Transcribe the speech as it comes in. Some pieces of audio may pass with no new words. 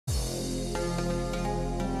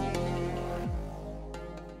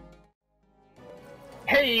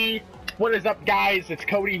Hey, what is up, guys? It's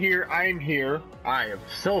Cody here. I'm here. I am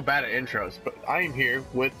so bad at intros, but I am here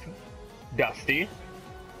with Dusty,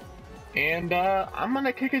 and I'm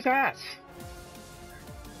gonna kick his ass.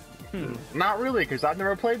 Not really, because I've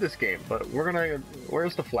never played this game, but we're gonna.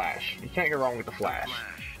 Where's the Flash? You can't go wrong with the Flash.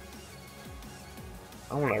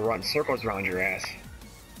 I want to run circles around your ass.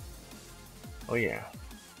 Oh yeah.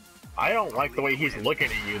 I don't like the way he's looking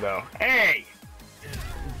at you, though. Hey!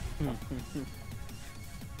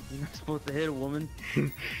 You're not supposed to hit a woman.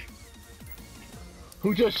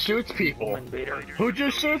 Who just shoots people? Who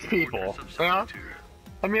just shoots people? Yeah?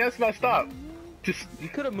 I mean, that's messed up. Just You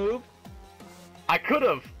could have moved. I could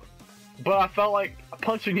have, but I felt like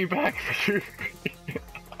punching you back for shooting me.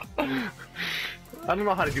 I don't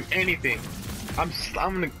know how to do anything. I'm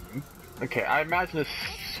gonna. Okay, I imagine it's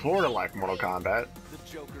sort of like Mortal Kombat.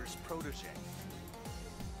 The Joker's protege.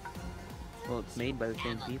 Well, it's made by the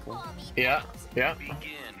same people. Yeah, yeah. Begin.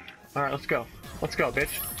 All right, let's go. Let's go,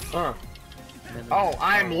 bitch. And then Oh,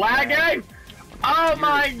 I'm lagging. Oh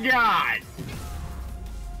my god.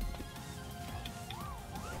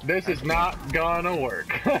 This is not gonna work.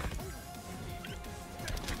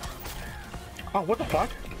 Oh, what the fuck?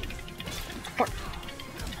 Fuck.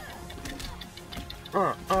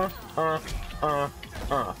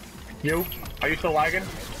 You? Are you still lagging?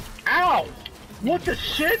 Ow! What the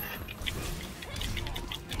shit?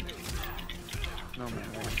 No, man.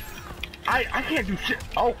 I can't do shit.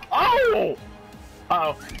 Oh! Oh!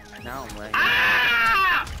 Uh oh. Now I'm lagging.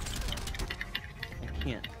 Ah! I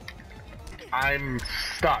can't. I'm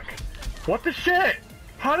stuck. What the shit?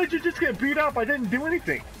 How did you just get beat up? I didn't do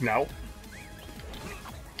anything. No.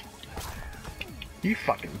 You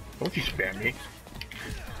fucking... Don't you spam me.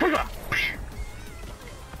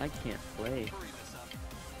 I can't play.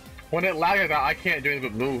 When it lags like that, I can't do anything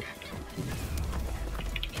but move.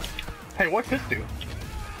 Hey, what's this do?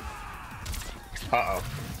 Uh-oh.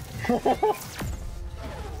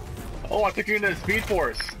 Oh, I took you into the Speed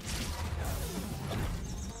Force.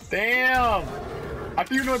 Damn! I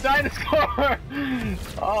threw you into a dinosaur!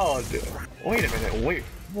 Oh, dude. Wait a minute, wait.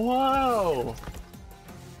 Whoa!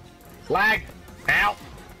 Lag! Ow!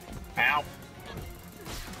 Ow!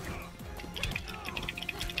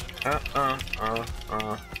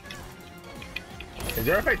 Is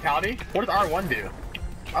there a fatality? What does R1 do?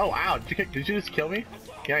 Oh, ow, did you just kill me?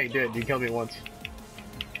 Yeah, you did. You killed me once.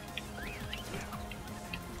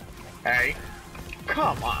 Hey.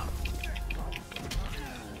 Come on.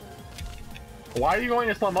 Why are you going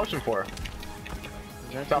in slow motion for?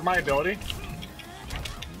 Is that my ability?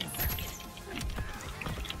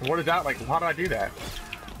 What is that? Like, how do I do that?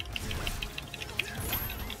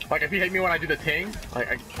 Like, if you hit me when I do the ting?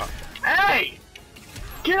 Like, Hey!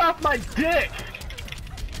 Get off my dick!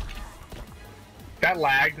 That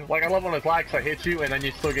lagged. Like, I love when it lags, I hit you, and then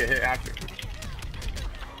you still get hit after.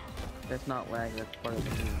 That's not lag, that's part of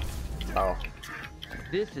the game. Oh.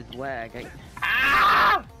 This is lag.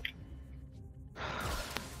 Ah!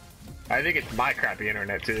 I think it's my crappy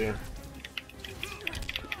internet, too.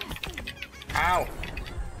 Ow!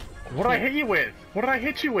 What did I hit you with? What did I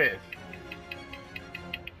hit you with?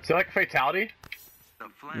 Is it like a fatality? The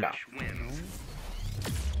Flash wins.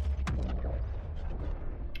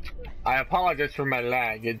 I apologize for my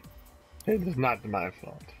lag. It is not my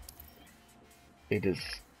fault. It is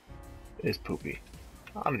poopy.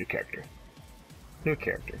 I'm a new character. New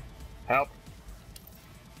character. Help.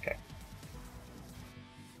 Okay.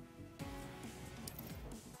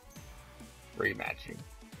 Rematching.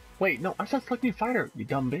 Wait, no, I said selecting fighter, you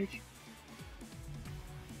dumb bitch.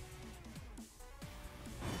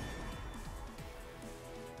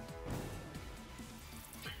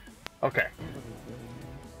 Okay.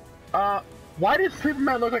 Why does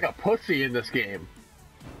Superman look like a pussy in this game?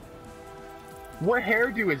 What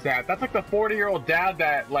hairdo is that? That's like the 40-year-old dad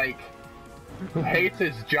that, like, who hates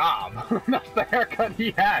his job. That's the haircut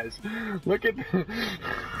he has. Look at...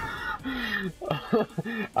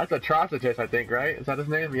 That's Atrocitus, I think, right? Is that his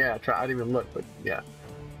name? Yeah, I didn't even look, but yeah.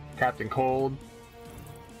 Captain Cold.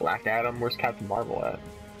 Black Adam. Where's Captain Marvel at?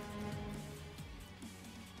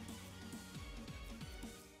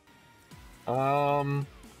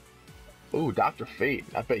 Ooh, Dr. Fate.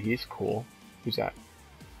 I bet he's cool. Who's that?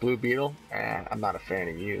 Blue Beetle? I'm not a fan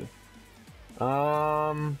of you.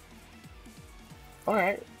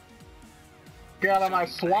 Alright. Get out of my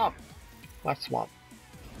swamp! My swamp.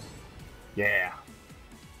 Yeah.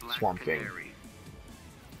 Swamp Thing.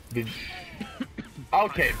 Did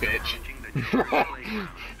okay, bitch.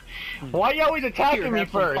 Why are you always attacking me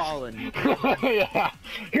first? Yeah.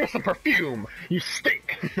 Here's some perfume. You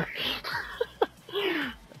stink.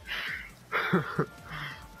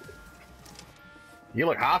 You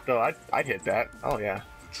look hot though. I'd hit that. Oh yeah.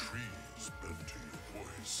 Trees bend to your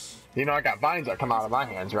voice. You know I got vines that come out of my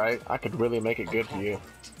hands, right? I could really make it good for you.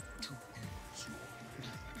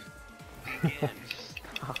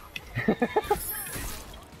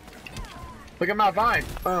 Look at my vine.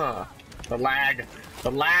 The lag.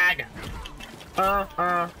 The lag.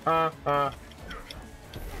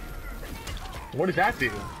 What does that do?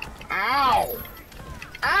 Ow!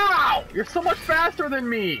 Ow! You're so much faster than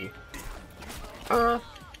me.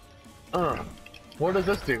 What does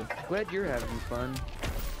this do? Glad you're having fun.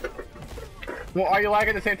 Well, are you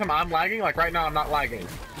lagging at the same time I'm lagging? Like right now, I'm not lagging.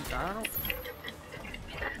 I don't.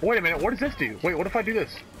 Wait a minute. What does this do? Wait, what if I do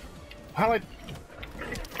this? How do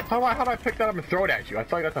I pick that up and throw it at you? I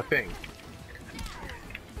feel like that's a thing.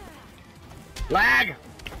 Lag!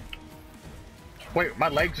 Wait, my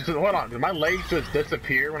legs just, hold on, did my legs just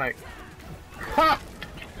disappear when I... Ha!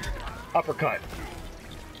 Uppercut.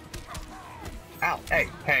 Ow, hey,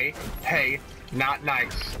 hey, hey, not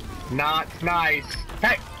nice. Not nice.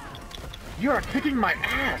 Hey! You are kicking my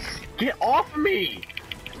ass! Get off me!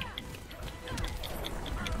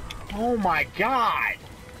 Oh my god!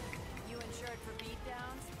 You insured for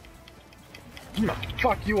beatdowns? I'm gonna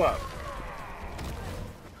fuck you up.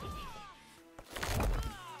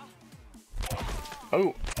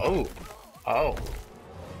 Oh, oh, oh.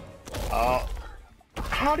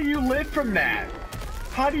 How do you live from that?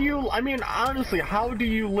 How do you, I mean, honestly, how do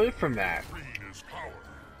you live from that? Green is power.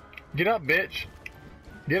 Get up, bitch.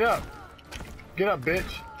 Get up. Get up,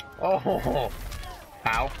 bitch. Oh.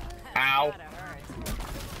 Ow. Ow.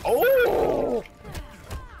 Oh!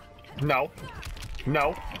 No.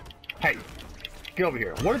 No. Hey. Get over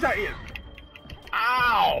here. What is that?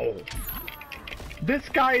 Ow! This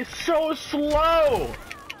guy is so slow!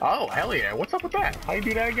 Oh, hell yeah. What's up with that? How you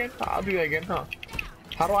do that again? I'll do that again, huh?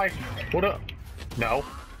 How do I... What up? No.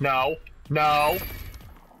 No. No.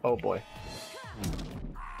 Oh, boy.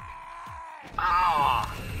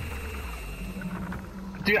 Ah!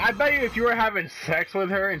 Dude, I bet you if you were having sex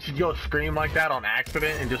with her and she'd go scream like that on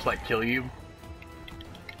accident and just, like, kill you.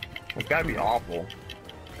 Like, that'd be awful.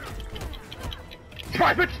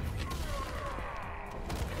 Surprise, bitch!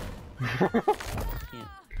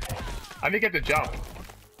 I think you have to jump.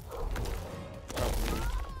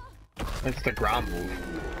 It's the ground move.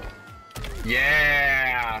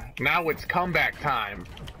 Yeah! Now it's comeback time.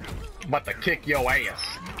 But to kick your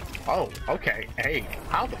ass. Oh, okay. Hey,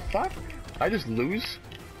 how the fuck? Did I just lose?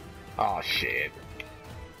 Oh, shit.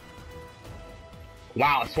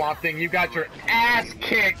 Wow, Swamp Thing, you got your ass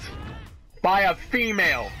kicked by a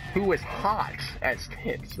female who is hot as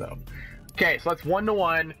tits, though. Okay, so that's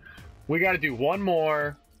 1-1. We gotta do one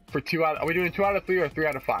more for 2 out. Are we doing 2 out of 3 or 3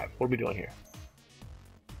 out of 5? What are we doing here?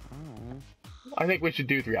 Oh. I think we should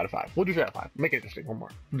do 3 out of 5. We'll do 3 out of 5. Make it interesting. One more.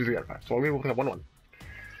 We'll do 3 out of 5. So we'll have 1-1.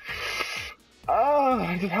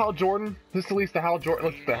 Is it Hal Jordan? This is at least the Hal Jordan.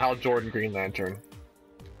 Look at the Hal Jordan Green Lantern.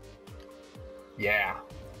 Yeah.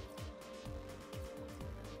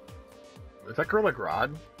 Is that girl like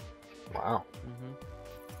Rod? Wow. Mm-hmm.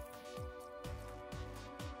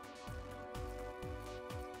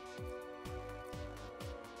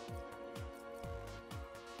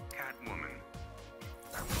 Catwoman.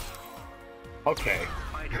 Okay.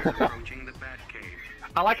 Fighters approaching the Batcave.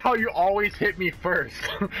 I like how you always hit me first.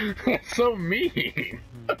 That's so mean.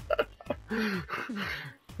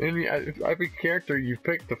 Every character you've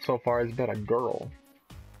picked so far has been a girl.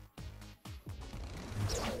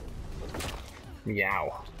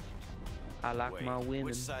 Meow. I like my women.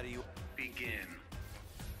 Which side do you begin?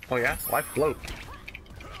 Oh yeah? Well, I float.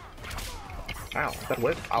 Ow, is that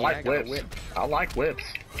whip? I Yeah, like I got a whips. whip. I like whips.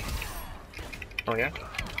 Oh yeah?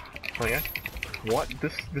 Oh yeah? What?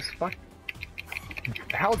 This fuck?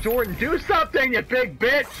 Hal Jordan, do something, you big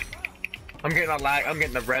bitch! I'm getting a lag. I'm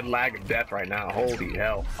getting the red lag of death right now. Holy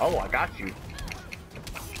hell! Oh, I got you.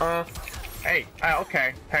 Hey.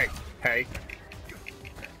 Okay. Hey. Hey.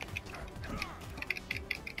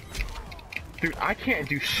 Dude, I can't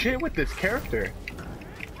do shit with this character.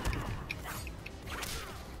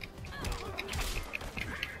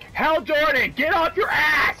 Hal Jordan, get off your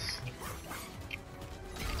ass!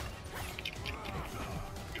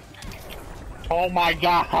 Oh my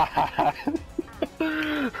god!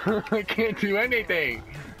 I can't do anything.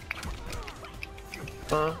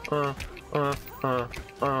 Oh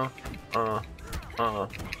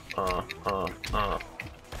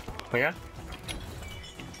yeah?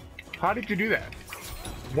 How did you do that?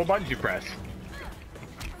 What button did you press?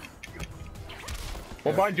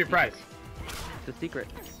 What button did you press? It's a secret.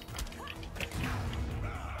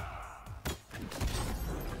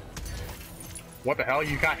 What the hell?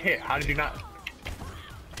 You got hit. How did you not?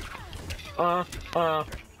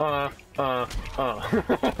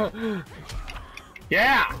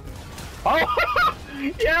 Yeah! Oh!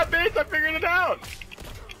 Yeah, bitch, I figured it out!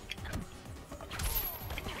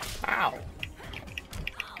 Ow.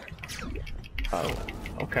 Oh,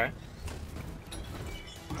 okay.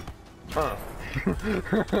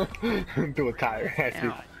 Do a tire.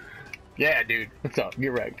 Dude. Ow. Yeah, dude. What's up?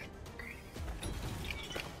 Get wrecked.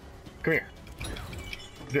 Come here.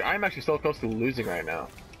 Dude, I'm actually so close to losing right now.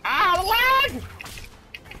 Ah, the lag!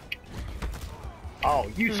 Oh,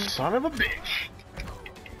 you son of a bitch.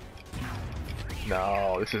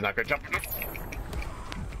 No, this is not gonna jump.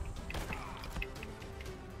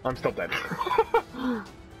 I'm still dead.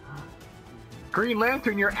 Green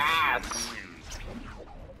Lantern, your ass!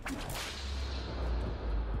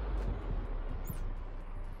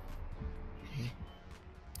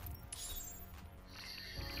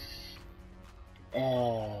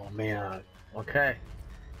 Oh man. Okay.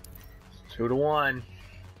 2-1.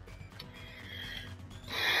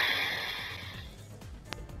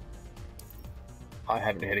 I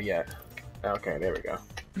haven't hit it yet. Okay, there we go.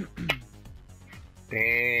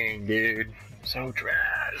 Dang, dude. So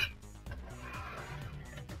trash.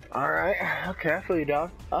 Alright, okay, I feel you,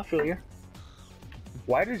 dog. I feel you.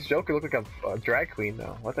 Why does Joker look like a drag queen,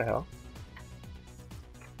 though? What the hell?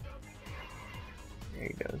 Yeah,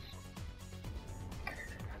 he does.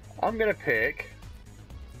 I'm gonna pick...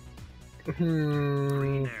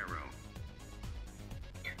 Green Arrow.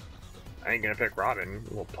 I ain't gonna pick Robin,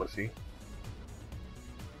 little pussy.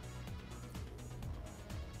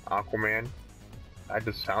 Aquaman. That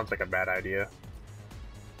just sounds like a bad idea.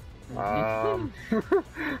 Green Arrow.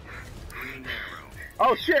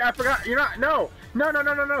 Oh shit, I forgot. You're not. No,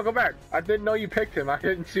 go back. I didn't know you picked him. I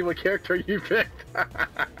didn't see what character you picked.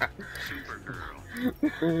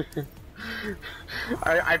 Supergirl.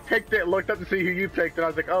 I picked it, looked up to see who you picked, and I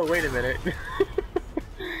was like, oh, wait a minute.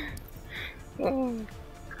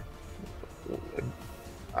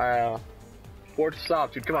 Forge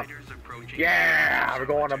stop, dude, come on. Fighters approaching. Yeah, we're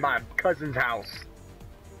going to my cousin's house.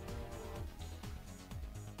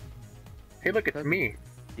 Hey, look, it's me.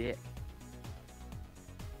 Yeah.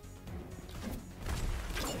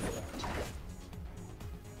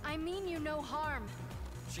 I mean you no harm.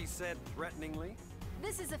 She said threateningly.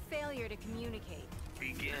 This is a failure to communicate.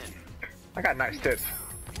 Begin. I got nice tits.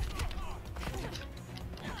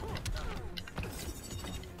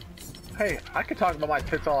 Hey, I can talk about my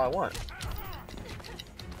tits all I want.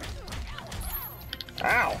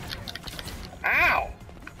 Ow! Ow!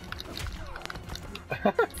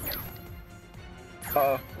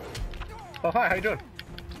 Oh, hi, how you doing?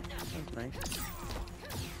 That's nice.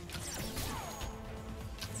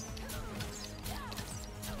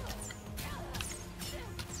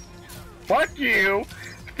 Fuck you!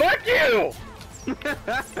 Fuck you!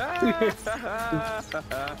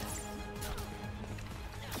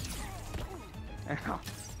 Ow.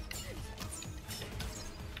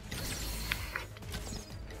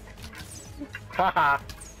 Haha!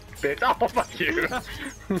 Bitch, oh fuck you!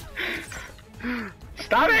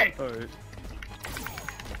 Stop it! Alright.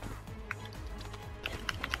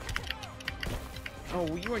 Oh,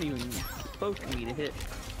 well, you weren't even supposed to me to hit.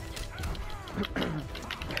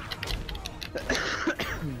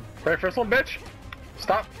 Ready for this one, bitch?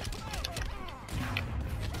 Stop.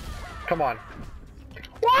 Come on.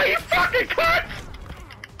 Why you fucking cunt?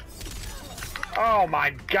 Oh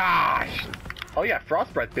my gosh! Oh yeah,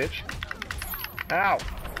 frost breath, bitch. Ow.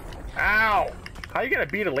 Ow! How you gonna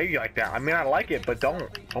beat a lady like that? I mean, I like it, but don't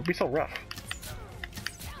be so rough.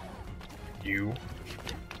 You.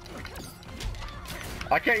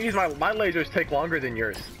 I can't use my lasers take longer than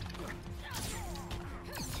yours.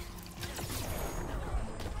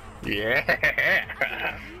 Yeah.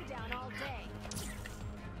 You down all day.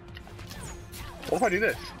 What if I do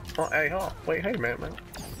this? Oh, hey, oh, wait, hey, man.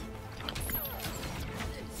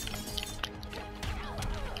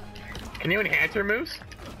 Can you enhance your moves?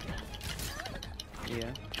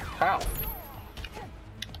 Yeah. How?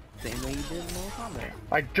 Same way you did in Mortal Kombat.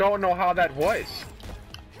 I don't know how that was.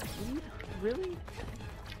 Really?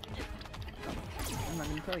 I'm not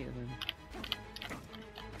gonna tell you then.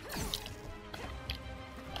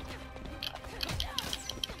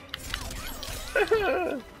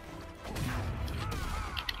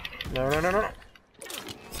 No.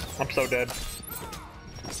 I'm so dead.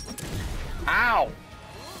 Ow!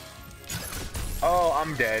 Oh,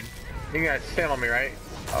 I'm dead. You gotta stand on me, right?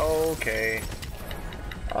 Okay.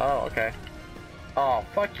 Oh, okay. Oh,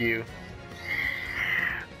 fuck you.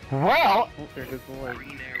 Well, Oh, there goes the light.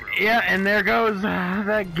 Green Arrow. yeah, and there goes that.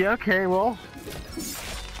 Okay, well,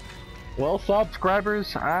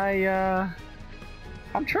 subscribers, I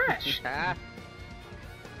I'm trash. Ah.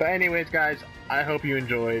 But anyways, guys, I hope you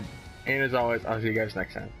enjoyed. And as always, I'll see you guys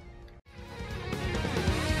next time.